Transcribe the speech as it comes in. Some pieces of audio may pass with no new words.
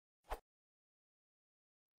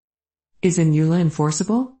Is an EULA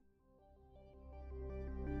enforceable?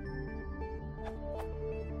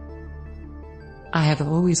 I have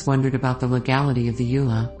always wondered about the legality of the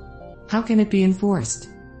EULA. How can it be enforced?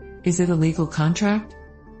 Is it a legal contract?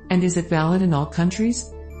 And is it valid in all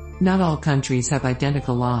countries? Not all countries have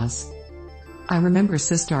identical laws. I remember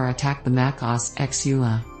Sistar attacked the Mac OS X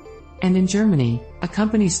EULA. And in Germany, a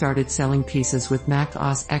company started selling pieces with Mac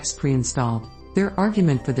OS X pre-installed. Their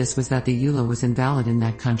argument for this was that the EULA was invalid in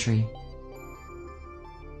that country.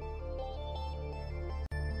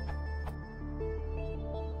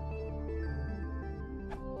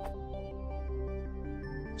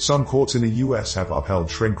 Some courts in the US have upheld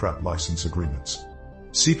shrink-wrap license agreements.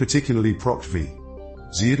 See particularly Proc v.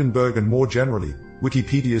 Ziedenberg and more generally,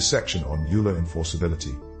 Wikipedia's section on EULA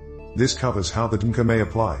enforceability. This covers how the DMCA may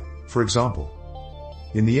apply, for example.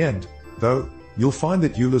 In the end, though, you'll find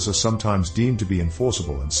that EULAs are sometimes deemed to be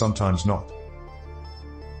enforceable and sometimes not.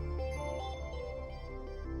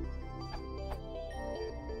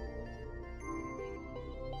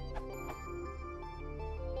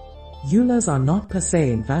 EULAs are not per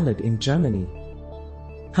se invalid in Germany.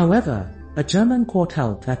 However, a German court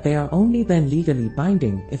held that they are only then legally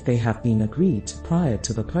binding if they have been agreed prior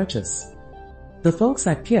to the purchase. The folks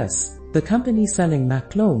at Pierce, the company selling Mac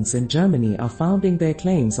clones in Germany, are founding their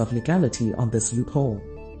claims of legality on this loophole.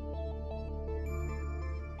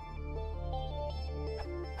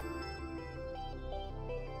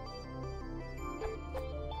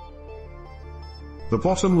 The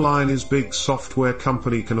bottom line is big software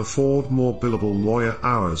company can afford more billable lawyer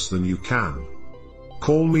hours than you can.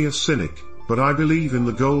 Call me a cynic, but I believe in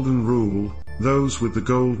the golden rule, those with the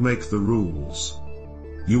gold make the rules.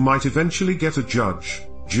 You might eventually get a judge,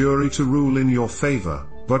 jury to rule in your favor,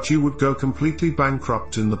 but you would go completely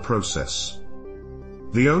bankrupt in the process.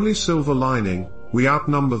 The only silver lining, we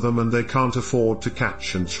outnumber them and they can't afford to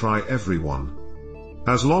catch and try everyone.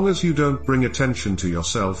 As long as you don't bring attention to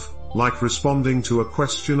yourself, like responding to a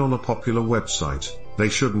question on a popular website, they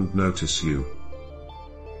shouldn't notice you.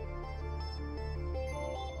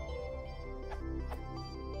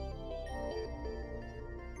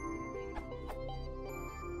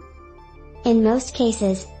 In most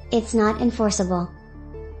cases, it's not enforceable.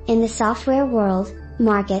 In the software world,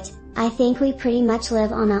 market, I think we pretty much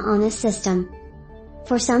live on an honest system.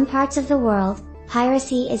 For some parts of the world,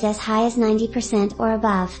 piracy is as high as 90% or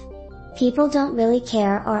above. People don't really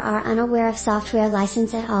care or are unaware of software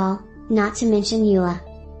license at all, not to mention EULA.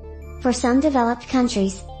 For some developed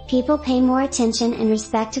countries, people pay more attention and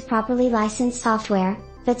respect to properly licensed software,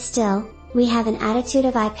 but still, we have an attitude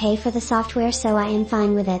of I pay for the software so I am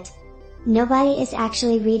fine with it. Nobody is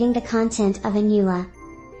actually reading the content of an EULA.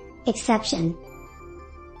 Exception.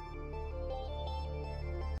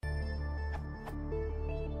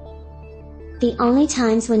 The only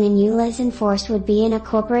times when an EULA is enforced would be in a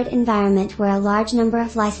corporate environment where a large number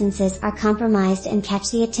of licenses are compromised and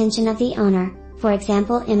catch the attention of the owner, for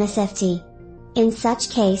example MSFT. In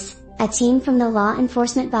such case, a team from the law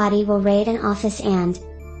enforcement body will raid an office and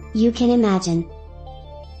you can imagine.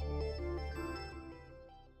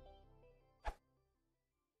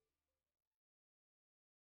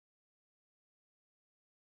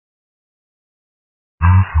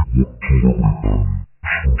 What